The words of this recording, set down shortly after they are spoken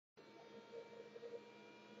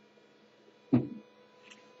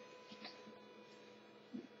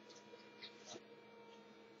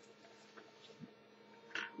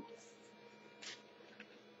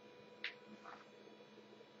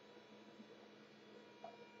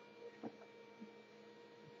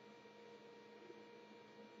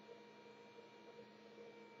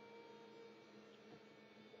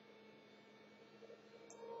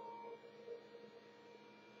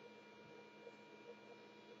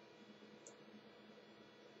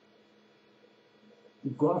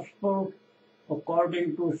Gospel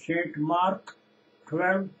according to St. Mark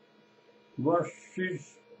 12,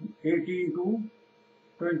 verses 18 to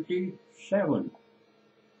 27.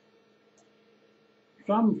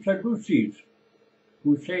 Some Sadducees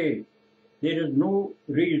who say there is no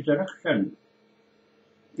resurrection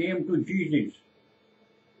came to Jesus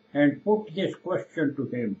and put this question to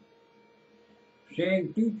him,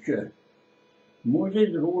 saying, Teacher,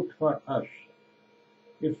 Moses wrote for us,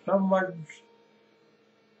 if someone's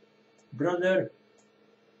brother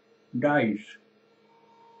dies,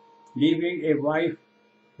 leaving a wife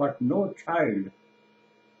but no child,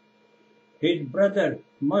 his brother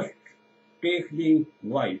must take the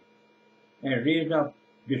wife and raise up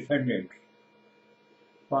descendants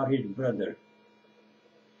for his brother.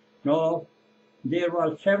 Now, there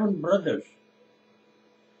were 7 brothers.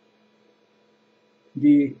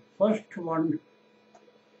 The first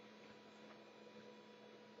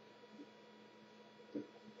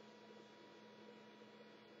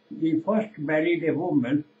married a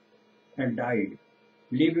woman and died,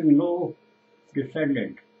 leaving no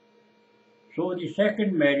descendant. So the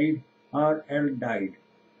second married her and died,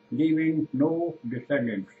 leaving no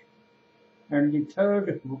descendants. And the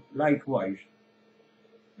third likewise.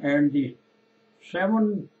 And the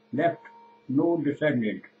 7 left no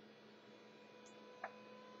descendant.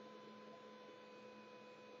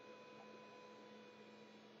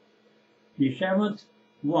 The 7th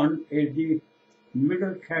one is the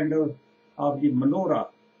middle candle of the Menorah,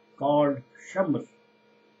 called Shams,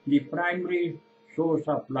 the primary source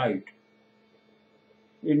of light,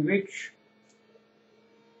 in which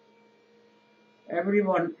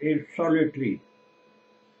everyone is solitary,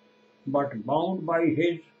 but bound by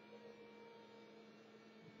his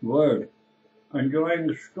word, enjoying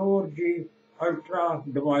Storge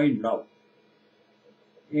Divine Love,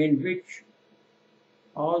 in which,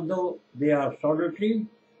 although they are solitary,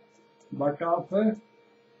 but of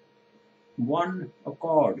one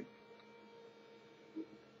accord.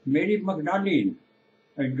 Mary Magdalene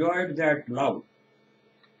enjoyed that love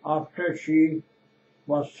after she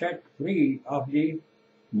was set free of the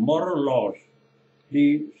moral laws,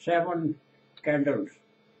 the 7 candles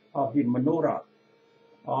of the Menorah,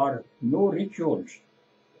 or no rituals,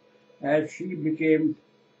 as she became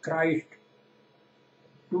Christ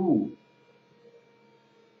too.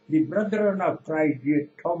 The brethren of Christ,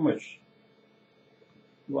 Thomas,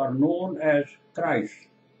 were known as Christ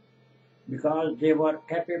because they were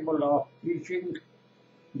capable of preaching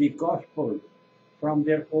the gospel from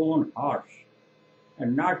their own hearts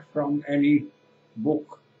and not from any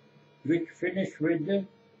book, which finished with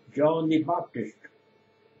John the Baptist,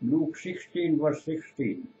 Luke 16 verse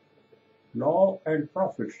 16. Law and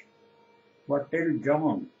prophets were till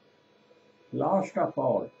John. Last of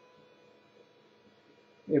all,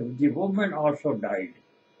 if the woman also died,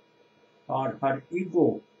 or her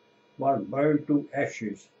ego was burned to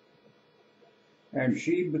ashes, and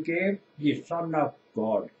she became the Son of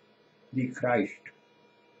God, the Christ.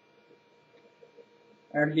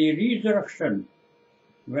 At the resurrection,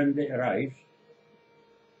 when they arise,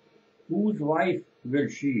 whose wife will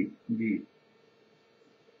she be?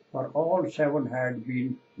 For all 7 had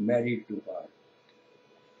been married to her.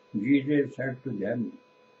 Jesus said to them,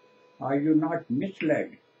 Are you not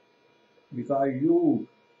misled, because you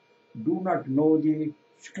do not know the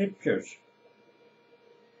Scriptures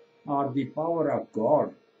or the power of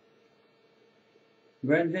God?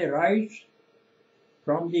 When they rise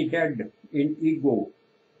from the dead in ego,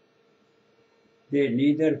 they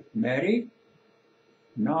neither marry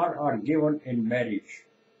nor are given in marriage,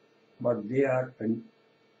 but they are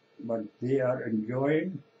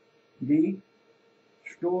enjoying the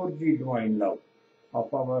Storge Divine Love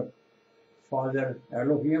of our Father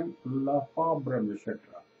Elohim, ParBrahm, etc.,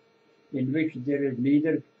 in which there is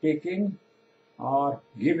neither taking or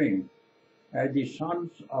giving, as the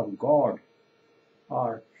sons of God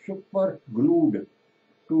are super glued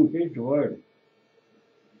to His word.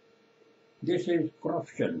 This is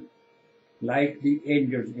corruption, like the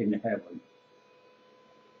angels in heaven.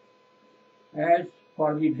 As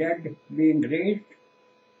for the dead being raised,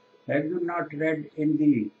 have you not read in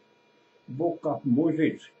the book of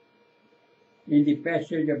Moses, in the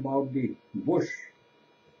passage about the bush,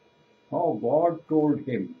 how God told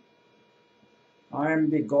him, I am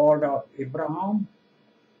the God of Abraham,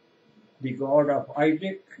 the God of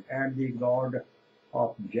Isaac, and the God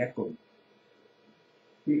of Jacob.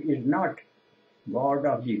 He is not God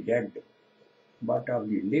of the dead, but of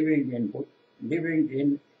the living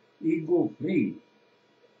in ego-free.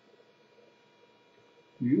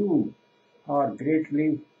 You are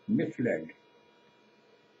greatly misled.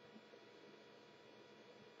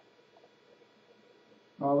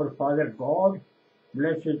 our Father God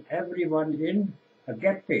blesses everyone in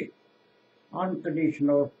agape,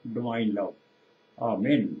 unconditional divine love.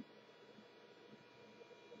 Amen.